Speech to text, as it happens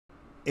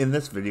In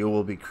this video,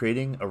 we'll be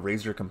creating a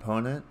Blazor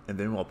component and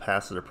then we'll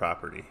pass it a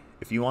property.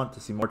 If you want to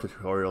see more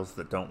tutorials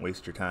that don't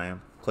waste your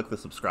time, click the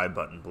subscribe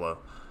button below.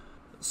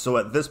 So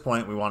at this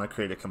point, we want to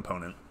create a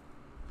component.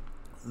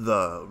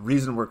 The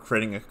reason we're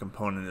creating a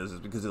component is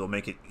because it'll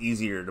make it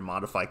easier to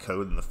modify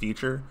code in the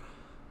future.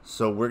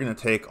 So we're going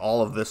to take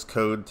all of this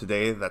code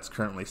today that's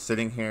currently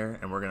sitting here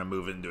and we're going to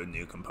move it into a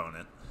new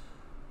component.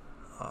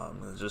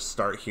 Let's just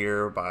start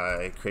here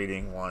by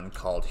creating one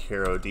called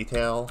hero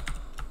detail.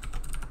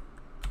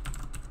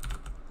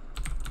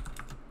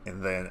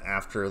 And then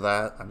after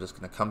that, I'm just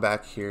going to come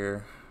back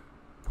here,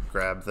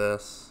 grab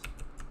this,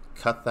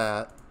 cut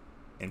that,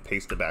 and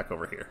paste it back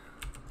over here.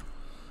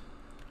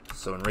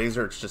 So in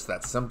Blazor, it's just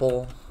that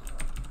simple.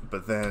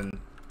 But then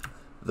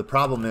the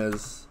problem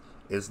is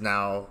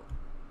now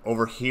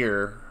over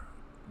here,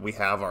 we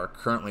have our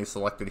currently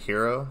selected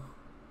hero,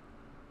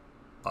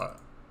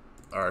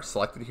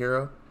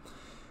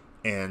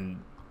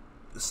 and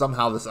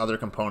somehow this other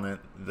component,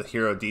 the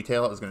hero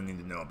detail, is going to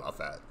need to know about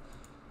that.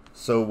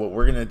 So what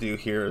we're going to do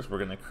here is we're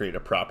going to create a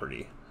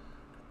property.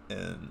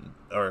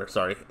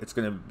 It's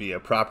going to be a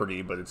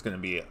property, but it's going to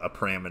be a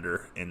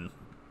parameter in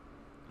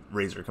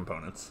Blazor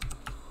components.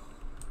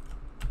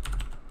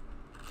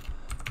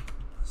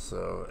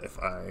 So if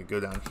I go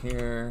down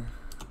here,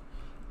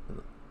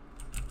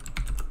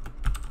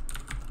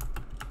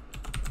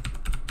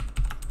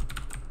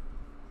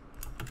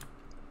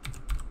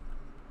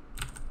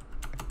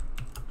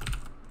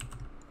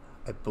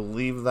 I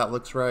believe that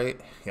looks right.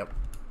 Yep.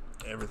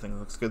 Everything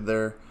looks good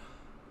there.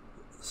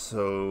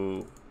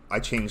 So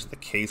I changed the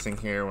casing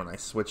here when I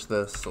switched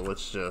this, so we'll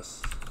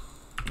just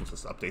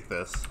update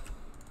this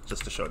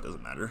just to show it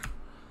doesn't matter.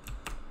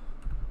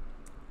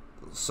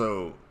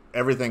 So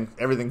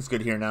everything's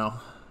good here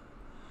now.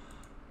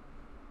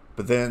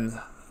 But then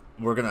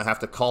we're gonna have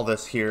to call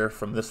this here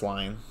from this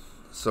line.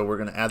 So we're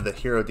gonna add the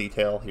hero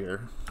detail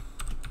here.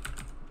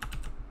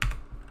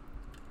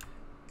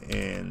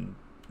 And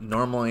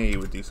normally you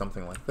would do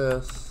something like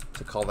this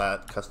to call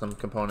that custom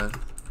component,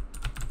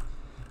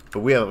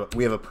 but we have a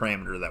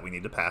parameter that we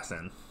need to pass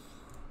in,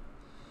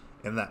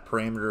 and that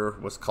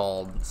parameter was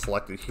called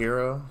selected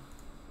hero,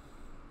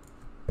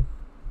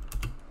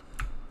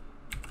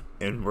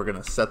 and we're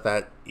going to set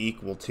that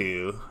equal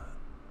to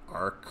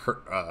our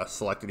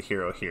selected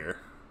hero here.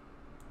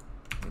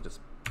 Let me just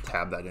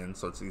tab that in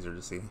so it's easier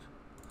to see.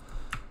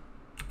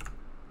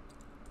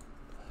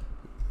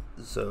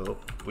 So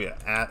we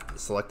have at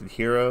selected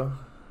hero,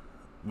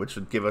 which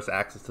would give us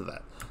access to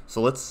that. So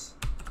let's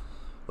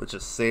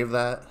just save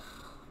that.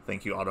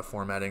 Thank you, auto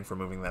formatting, for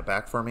moving that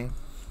back for me.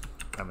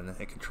 I'm gonna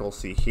hit Control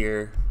C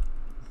here,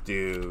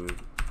 do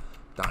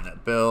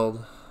 .NET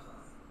build,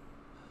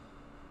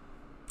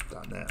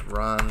 .NET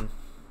run,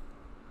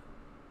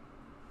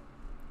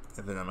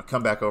 and then I'm gonna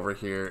come back over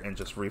here and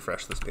just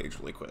refresh this page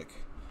really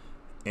quick.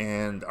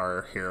 And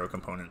our hero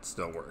component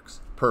still works.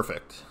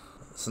 Perfect.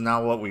 So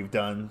now what we've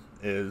done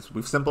is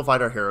we've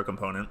simplified our hero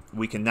component.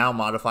 We can now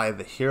modify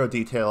the hero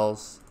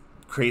details,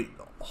 create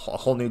a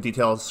whole new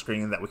details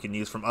screen that we can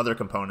use from other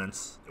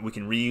components. We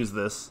can reuse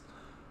this,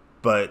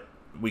 but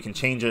we can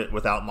change it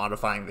without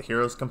modifying the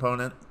heroes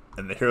component,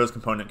 and the heroes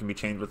component can be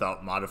changed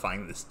without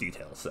modifying this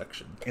details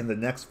section. In the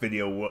next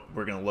video, what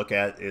we're going to look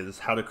at is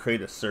how to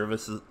create a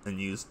service and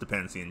use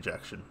dependency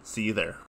injection. See you there.